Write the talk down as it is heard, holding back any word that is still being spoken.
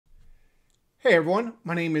Hey everyone,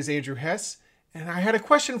 my name is Andrew Hess, and I had a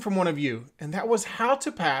question from one of you, and that was how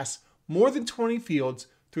to pass more than 20 fields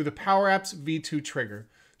through the PowerApps V2 trigger.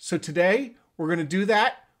 So today, we're going to do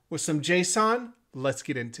that with some JSON. Let's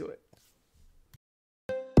get into it.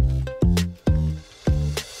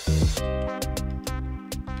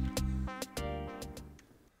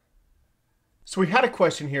 So we had a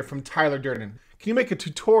question here from Tyler Durden. Can you make a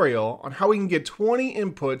tutorial on how we can get 20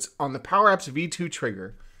 inputs on the PowerApps V2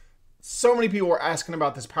 trigger? So many people were asking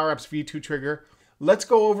about this PowerApps V2 trigger. Let's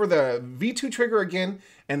go over the V2 trigger again,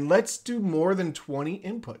 and let's do more than 20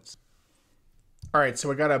 inputs. All right, so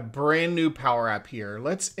we got a brand new Power App here.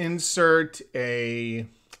 Let's let's do a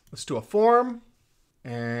form,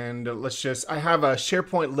 and I have a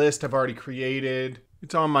SharePoint list I've already created.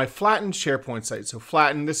 It's on my flattened SharePoint site. So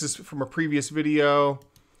flattened, this is from a previous video.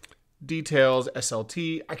 Details,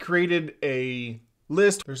 SLT. I created a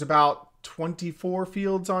list. There's about 24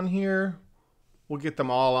 fields on here. We'll get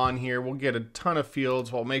them all on here. We'll get a ton of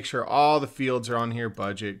fields. We'll make sure all the fields are on here.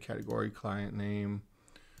 Budget, category, client name,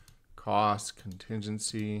 cost,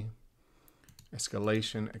 contingency,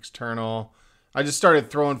 escalation, external. I just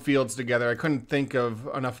started throwing fields together. I couldn't think of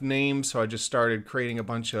enough names, so I just started creating a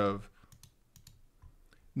bunch of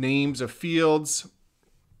names of fields.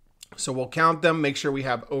 So we'll count them, make sure we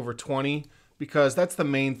have over 20, because that's the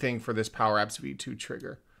main thing for this PowerApps V2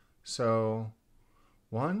 trigger. So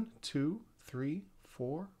 1, 2, 3,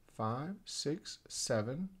 4, 5, 6,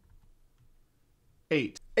 7,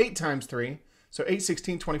 8. 8 times 3. So 8,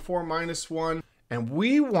 16, 24 minus 1. And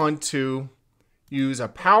we want to use a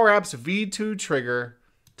PowerApps V2 trigger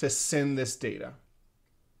to send this data.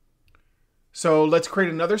 So let's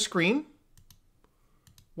create another screen.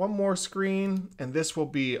 One more screen, and this will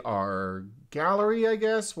be our gallery, I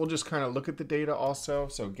guess. We'll just kind of look at the data also.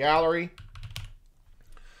 So gallery.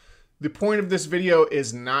 The point of this video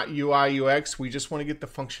is not UI UX. We just want to get the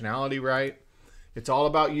functionality right. It's all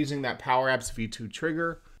about using that PowerApps V2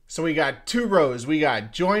 trigger. So we got 2 rows. We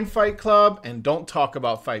got join Fight Club and don't talk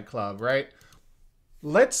about Fight Club, right?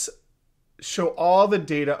 Let's show all the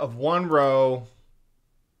data of one row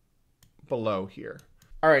below here.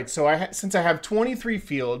 All right, so since I have 23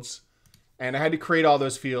 fields and I had to create all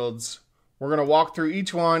those fields, we're going to walk through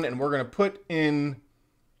each one and we're going to put in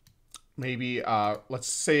maybe, let's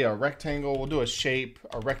say a rectangle. We'll do a shape,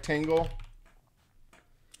 a rectangle.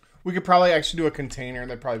 We could probably actually do a container.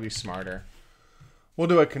 That'd probably be smarter. We'll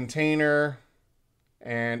do a container,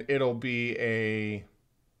 and it'll be a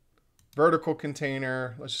vertical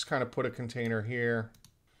container. Let's just kind of put a container here.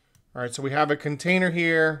 All right, so we have a container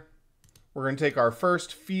here. We're going to take our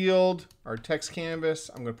first field, our text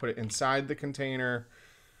canvas. I'm going to put it inside the container,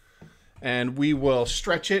 and we will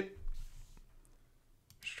stretch it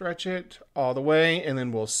all the way, and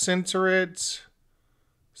then we'll center it.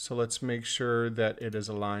 So let's make sure that it is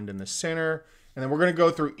aligned in the center. And then we're going to go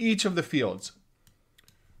through each of the fields.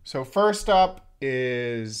 So first up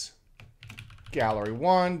is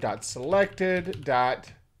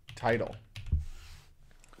gallery1.selected.title.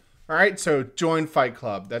 All right, so join Fight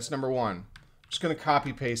Club. That's number 1. I'm just going to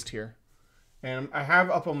copy paste here. And I have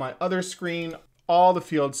up on my other screen all the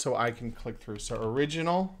fields so I can click through. So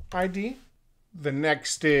original ID. The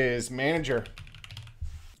next is manager.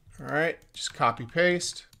 All right, just copy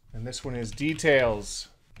paste. And this one is details,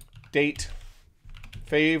 date,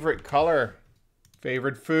 favorite color,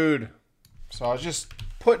 favorite food. So I was just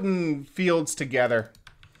putting fields together.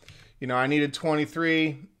 You know, I needed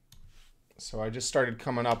 23. So I just started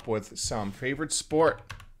coming up with some favorite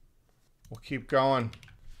sport. We'll keep going.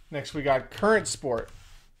 Next we got current sport,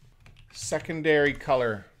 secondary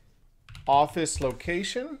color, office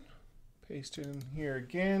location. Paste it in here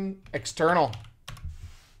again. External.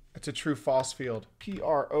 It's a true false field.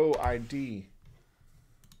 PROID.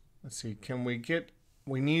 Let's see,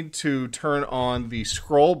 we need to turn on the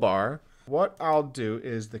scroll bar. What I'll do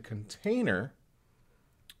is the container,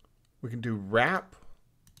 we can do wrap.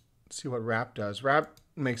 Let's see what wrap does. Wrap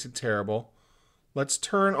makes it terrible. Let's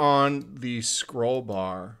turn on the scroll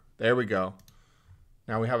bar. There we go.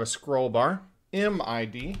 Now we have a scroll bar.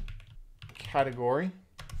 MID, category,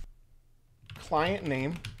 client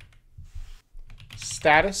name,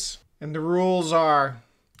 status, and the rules are,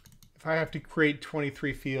 if I have to create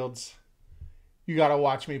 23 fields, you gotta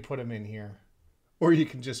watch me put them in here, or you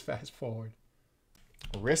can just fast forward.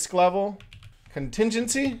 Risk level,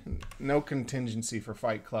 contingency, no contingency for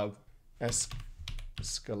Fight Club.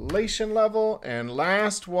 Escalation level, and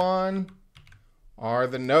last one are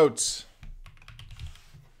the notes.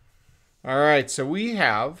 All right, so we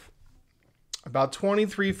have about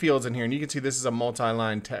 23 fields in here, and you can see this is a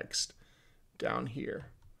multi-line text down here.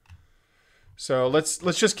 So let's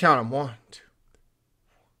just count them. 1, 2,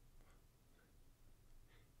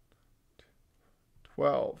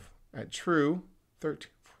 12 at true, 13,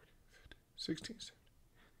 14, 15, 16, 17,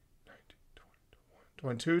 19,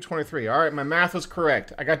 20, 22, 23. All right, my math was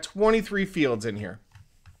correct. I got 23 fields in here.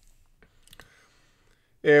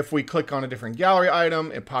 If we click on a different gallery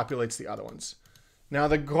item, it populates the other ones. Now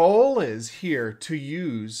the goal is here to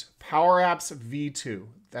use PowerApps v2.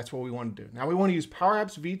 That's what we want to do. Now we want to use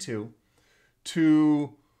PowerApps v2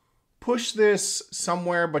 to push this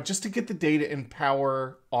somewhere, but just to get the data in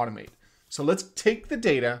Power Automate. So let's take the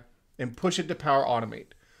data and push it to Power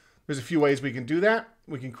Automate. There's a few ways we can do that.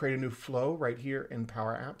 We can create a new flow right here in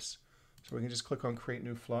PowerApps. So we can just click on Create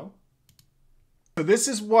New Flow. So this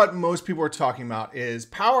is what most people are talking about, is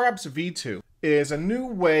PowerApps v2 is a new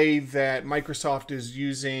way that Microsoft is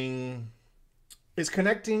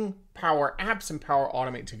connecting PowerApps and Power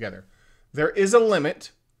Automate together. There is a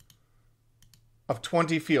limit of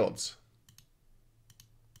 20 fields.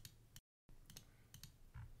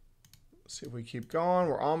 Let's see if we keep going.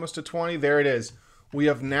 We're almost to 20. There it is. We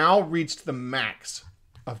have now reached the max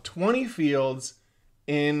of 20 fields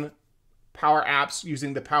in PowerApps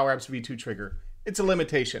using the PowerApps v2 trigger. It's a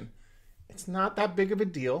limitation. It's not that big of a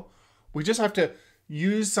deal. We just have to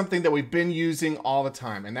use something that we've been using all the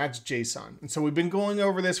time, and that's JSON. And so we've been going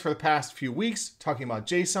over this for the past few weeks, talking about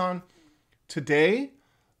JSON. Today,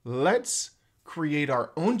 let's create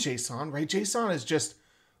our own JSON, right? JSON is just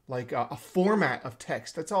like a format of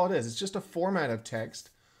text. That's all it is. It's just a format of text.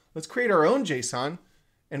 Let's create our own JSON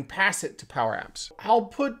and pass it to PowerApps. I'll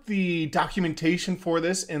put the documentation for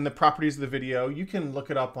this in the properties of the video. You can look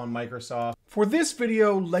it up on Microsoft. For this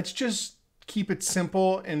video, let's just keep it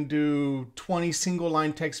simple and do 20 single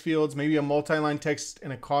line text fields, maybe a multi-line text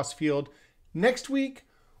and a cost field. Next week,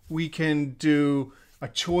 we can do a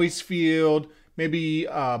choice field, maybe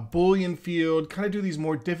a Boolean field, kind of do these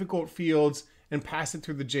more difficult fields and pass it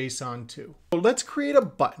through the JSON too. So let's create a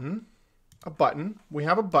button. We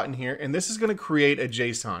have a button here, and this is going to create a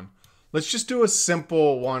JSON. Let's just do a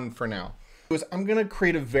simple one for now. I'm going to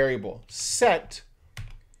create a variable, set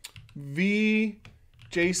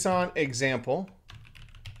v.JSON example.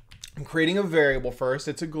 I'm creating a variable first.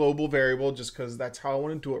 It's a global variable just because that's how I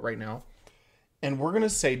want to do it right now. And we're going to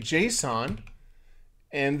say JSON,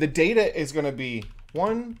 and the data is going to be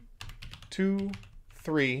 1, 2,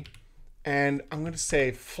 3, and I'm going to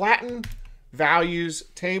say flatten values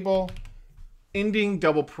table ending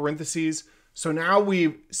double parentheses. So now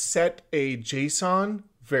we've set a JSON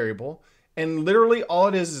variable, and literally all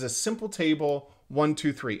it is a simple table 1,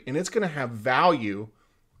 2, 3, and it's going to have value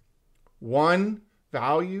 1,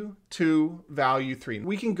 value 2, value 3.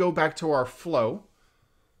 We can go back to our flow.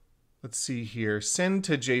 Let's see here, send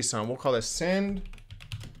to JSON. We'll call this send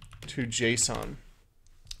to JSON.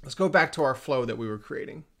 Let's go back to our flow that we were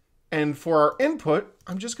creating. And for our input,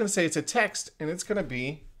 I'm just going to say it's a text, and it's going to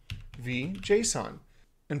be v.JSON.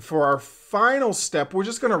 And for our final step, we're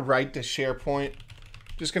just going to write to SharePoint.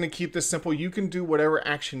 Just going to keep this simple. You can do whatever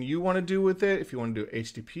action you want to do with it if you want to do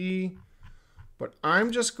HTTP. But I'm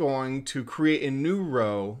just going to create a new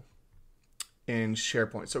row in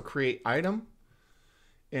SharePoint. So create item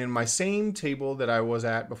in my same table that I was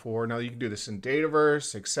at before. Now you can do this in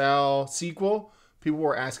Dataverse, Excel, SQL. People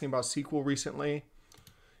were asking about SQL recently.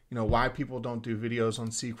 You know, why people don't do videos on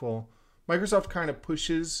SQL. Microsoft kind of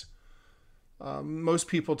pushes most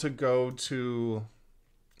people to go to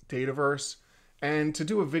Dataverse, and to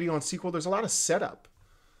do a video on SQL, there's a lot of setup.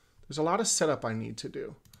 There's a lot of setup I need to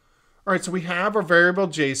do. All right, so we have our variable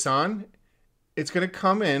JSON. It's going to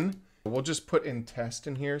come in. We'll just put in test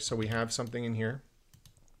in here, so we have something in here,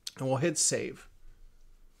 and we'll hit save.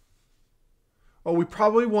 Oh, we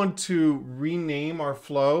probably want to rename our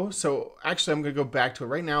flow. So actually, I'm going to go back to it.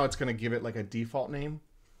 Right now, it's going to give it like a default name.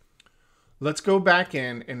 Let's go back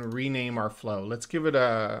in and rename our flow. Let's give it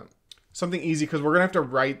something easy, because we're going to have to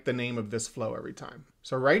write the name of this flow every time.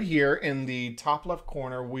 So right here in the top left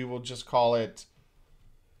corner, we will just call it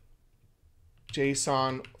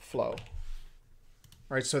JSON flow. All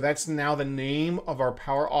right, so that's now the name of our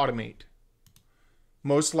Power Automate.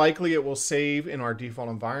 Most likely it will save in our default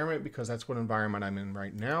environment, because that's what environment I'm in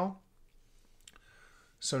right now.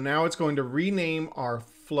 So now it's going to rename our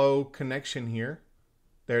flow connection here.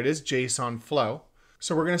 There it is, JSON flow.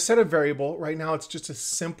 So we're going to set a variable. Right now it's just a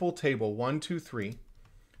simple table, 1, 2, 3.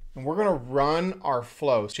 And we're going to run our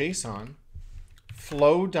flow, JSON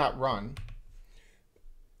flow.run.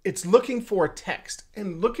 It's looking for a text.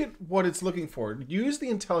 And look at what it's looking for. Use the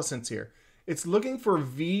IntelliSense here. It's looking for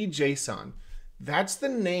v.JSON. That's the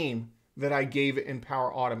name that I gave it in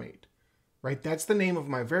Power Automate, right? That's the name of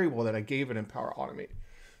my variable that I gave it in Power Automate.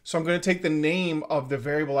 So I'm going to take the name of the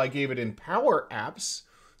variable I gave it in PowerApps.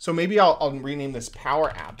 So maybe I'll rename this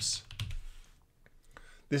PowerApps.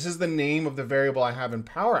 This is the name of the variable I have in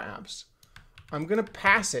PowerApps. I'm going to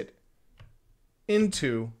pass it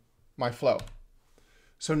into my flow.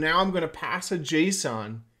 So now I'm going to pass a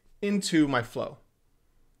JSON into my flow.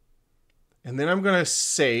 And then I'm going to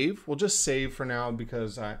save. We'll just save for now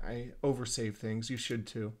because I oversave things. You should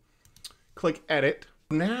too. Click edit.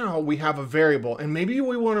 Now we have a variable, and maybe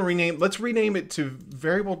we want to rename, let's rename it to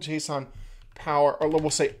variable JSON power, or we'll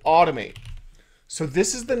say automate. So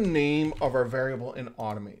this is the name of our variable in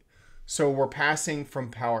automate. So we're passing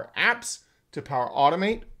from PowerApps to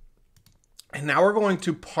PowerAutomate. And now we're going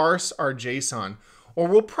to parse our JSON, or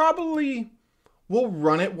we'll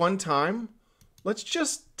run it one time. Let's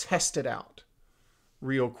just test it out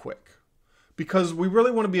real quick because we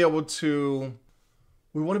really want to be able to,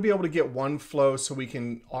 get one flow so we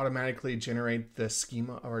can automatically generate the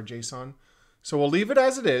schema of our JSON. So we'll leave it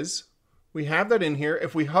as it is. We have that in here.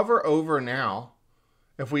 If we hover over now,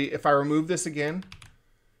 if I remove this again,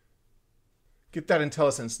 get that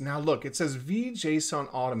IntelliSense. Now look, it says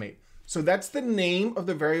vJSON automate. So that's the name of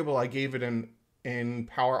the variable I gave it in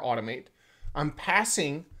PowerAutomate. I'm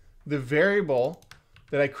passing the variable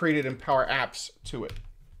that I created in PowerApps to it.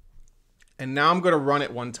 And now I'm going to run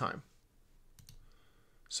it one time.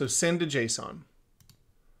 So send to JSON.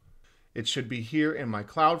 It should be here in my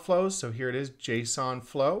cloud flows. So here it is, JSON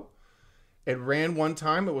flow. It ran one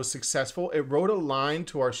time. It was successful. It wrote a line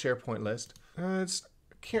to our SharePoint list. I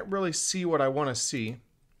can't really see what I want to see.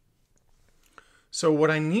 So what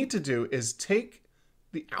I need to do is take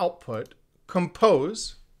the output,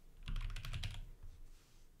 compose,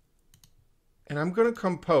 and I'm going to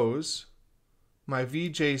compose my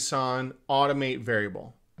vJSON automate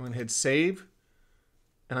variable. I'm going to hit save,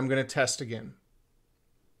 and I'm going to test again.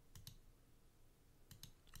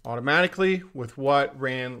 Automatically with what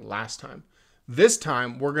ran last time. This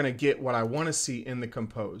time, we're going to get what I want to see in the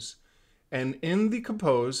compose. And in the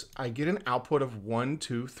compose, I get an output of 1,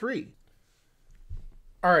 2, 3.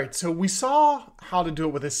 All right, so we saw how to do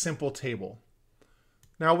it with a simple table.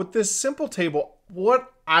 Now with this simple table,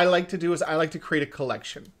 what I like to do is I like to create a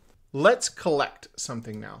collection. Let's collect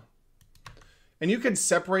something now. And you could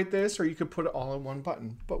separate this or you could put it all in one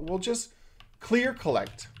button, but we'll just clear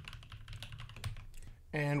collect.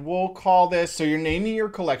 And we'll call this, so you're naming your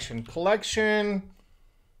collection, collection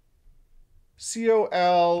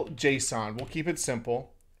COL JSON. We'll keep it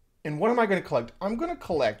simple. And what am I going to collect? I'm going to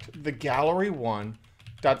collect the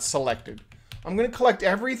gallery1.selected. I'm going to collect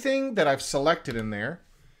everything that I've selected in there.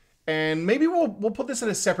 And maybe we'll put this in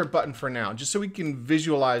a separate button for now, just so we can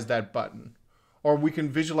visualize that button, or we can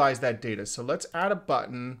visualize that data. So let's add a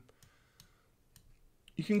button.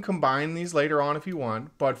 You can combine these later on if you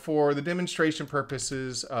want, but for the demonstration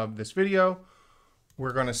purposes of this video,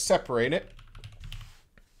 we're going to separate it.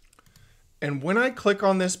 And when I click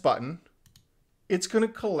on this button, it's going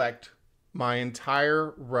to collect my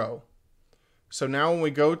entire row. So now when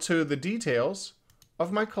we go to the details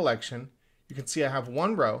of my collection, you can see I have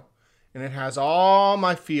one row and it has all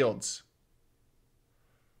my fields.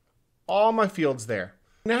 All my fields there.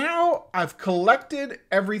 Now I've collected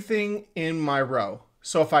everything in my row.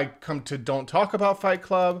 So if I come to Don't Talk About Fight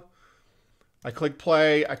Club, I click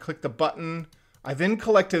play, I click the button, I then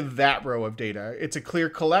collected that row of data. It's a clear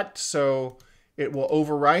collect, so it will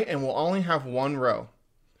overwrite and we'll only have one row.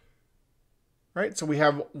 Right, so we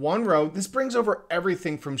have one row. This brings over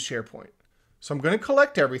everything from SharePoint. So I'm going to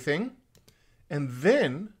collect everything. And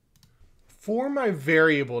then for my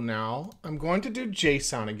variable now, I'm going to do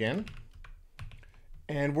JSON again.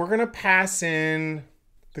 And we're going to pass in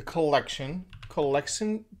the collection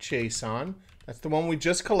JSON. That's the one we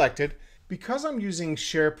just collected. Because I'm using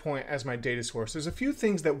SharePoint as my data source, there's a few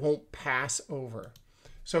things that won't pass over.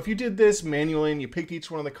 So if you did this manually and you picked each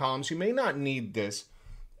one of the columns, you may not need this.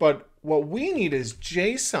 But what we need is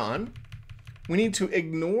JSON. We need to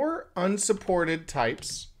ignore unsupported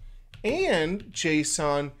types, and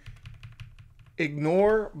JSON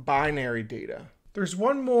ignore binary data. There's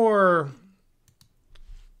one more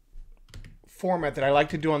format that I like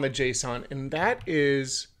to do on the JSON, and that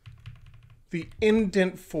is the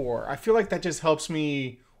indent for. I feel like that just helps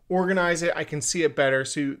me organize it. I can see it better.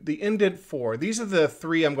 So the indent for, these are the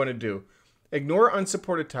three I'm going to do. Ignore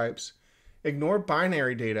unsupported types, ignore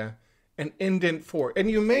binary data, and indent for.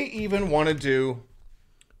 And you may even want to do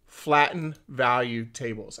flatten value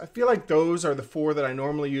tables. I feel like those are the four that I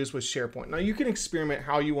normally use with SharePoint. Now you can experiment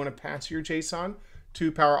how you want to pass your JSON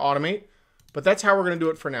to PowerAutomate, but that's how we're going to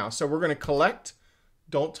do it for now. So we're going to collect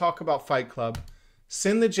Don't Talk About Fight Club,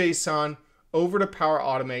 send the JSON over to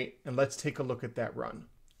PowerAutomate, and let's take a look at that run.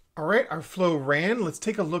 All right, our flow ran. Let's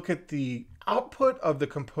take a look at the output of the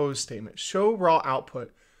compose statement. Show raw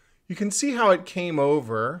output. You can see how it came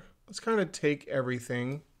over. Let's kind of take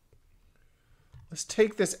everything. Let's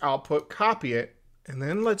take this output, copy it, and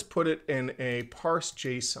then let's put it in a parse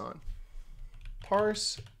JSON.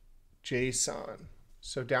 Parse JSON.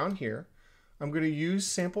 So down here, I'm going to use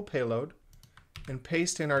sample payload and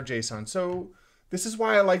paste in our JSON. So this is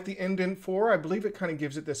why I like the indent 4. I believe it kind of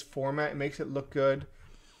gives it this format. It makes it look good.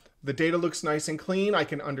 The data looks nice and clean. I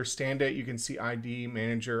can understand it. You can see ID,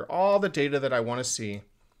 manager, all the data that I want to see.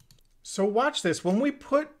 So watch this. When we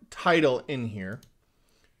put title in here,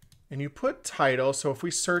 and you put title, so if we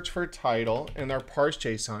search for title in our parse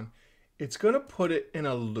JSON, it's going to put it in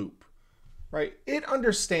a loop, right? It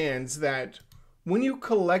understands that when you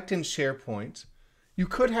collect in SharePoint, you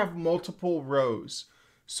could have multiple rows.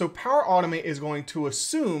 So Power Automate is going to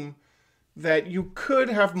assume that you could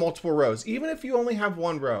have multiple rows. Even if you only have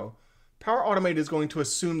one row, Power Automate is going to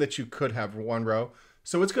assume that you could have one row.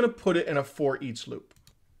 So it's going to put it in a for each loop.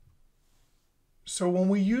 So when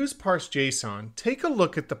we use parse JSON, take a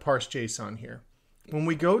look at the parse JSON here. When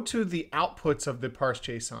we go to the outputs of the parse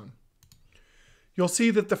JSON, you'll see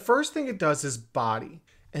that the first thing it does is body,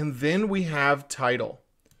 and then we have title,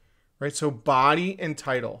 right? So body and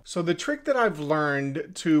title. So the trick that I've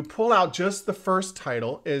learned to pull out just the first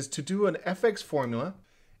title is to do an FX formula,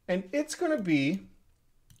 and it's going to be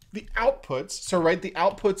the outputs. So right, the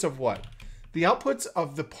outputs of what? The outputs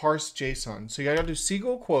of the parse JSON. So you got to do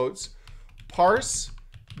single quotes, parse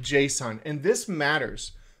JSON, and this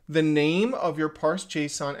matters. The name of your parse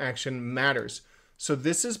JSON action matters. So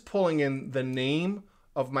this is pulling in the name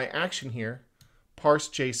of my action here, parse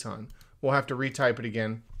JSON. We'll have to retype it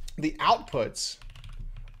again. The outputs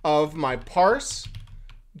of my parse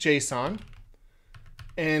JSON,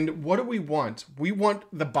 and what do we want? We want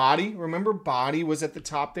the body. Remember, body was at the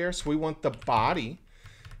top there, so we want the body,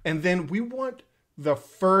 and then we want the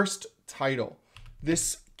first title.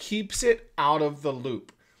 This keeps it out of the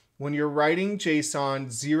loop. When you're writing JSON,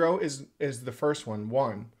 0 is the first one,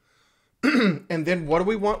 1. And then what do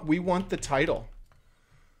we want? We want the title.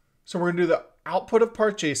 So we're gonna do the output of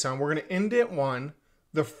parse JSON. We're gonna indent 1,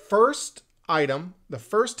 the first item, the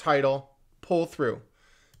first title, pull through.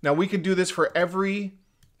 Now we could do this for every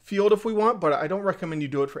field if we want, but I don't recommend you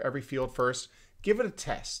do it for every field first. Give it a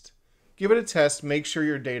test. Give it a test, make sure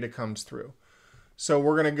your data comes through. So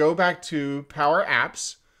we're gonna go back to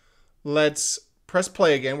PowerApps. Let's press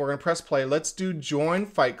play again. We're going to press play. Let's do join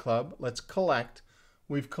Fight Club. Let's collect.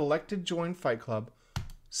 We've collected join Fight Club.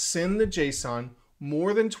 Send the JSON.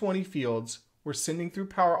 More than 20 fields. We're sending through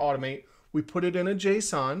Power Automate. We put it in a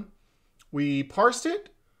JSON. We parsed it.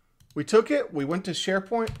 We took it. We went to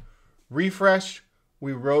SharePoint. Refreshed.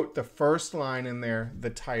 We wrote the first line in there, the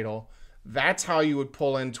title. That's how you would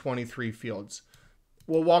pull in 23 fields.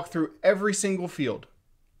 We'll walk through every single field.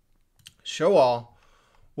 Show all.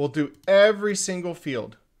 We'll do every single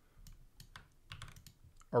field.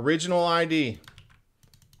 Original ID.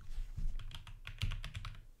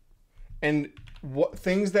 And what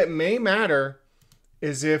things that may matter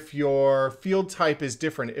is if your field type is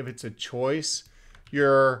different. If it's a choice,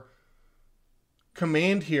 your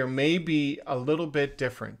command here may be a little bit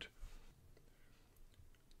different.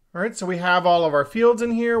 All right, so we have all of our fields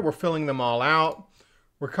in here. We're filling them all out.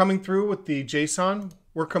 We're coming through with the JSON.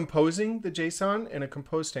 We're composing the JSON in a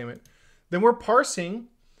compose statement. Then we're parsing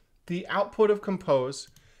the output of compose.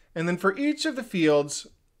 And then for each of the fields,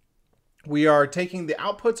 we are taking the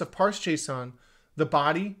outputs of parse JSON, the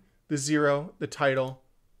body, the 0, the title.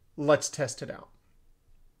 Let's test it out.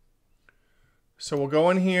 So we'll go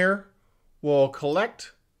in here. We'll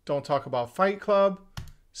collect. Don't talk about Fight Club.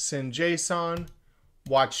 Send JSON.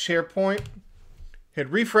 Watch SharePoint. Hit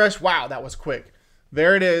refresh. Wow, that was quick.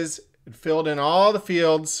 There it is. It filled in all the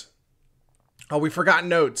fields. Oh, we forgot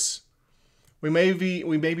notes. We maybe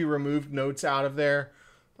removed notes out of there,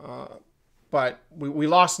 but we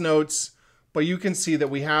lost notes. But you can see that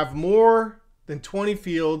we have more than 20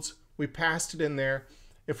 fields. We passed it in there.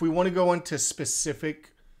 If we want to go into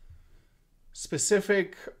specific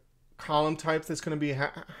column types, that's going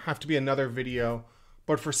to have to be another video.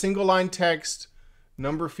 But for single line text,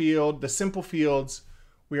 number field, the simple fields,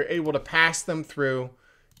 we are able to pass them through.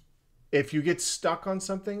 If you get stuck on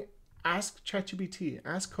something, ask ChatGPT,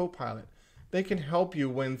 ask Copilot. They can help you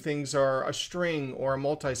when things are a string or a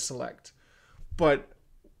multi-select. But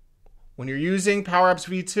when you're using PowerApps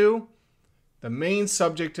V2, the main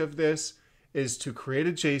subject of this is to create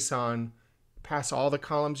a JSON, pass all the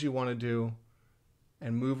columns you want to do,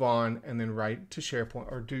 and move on, and then write to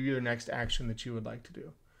SharePoint or do your next action that you would like to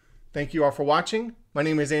do. Thank you all for watching. My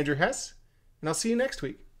name is Andrew Hess, and I'll see you next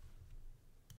week.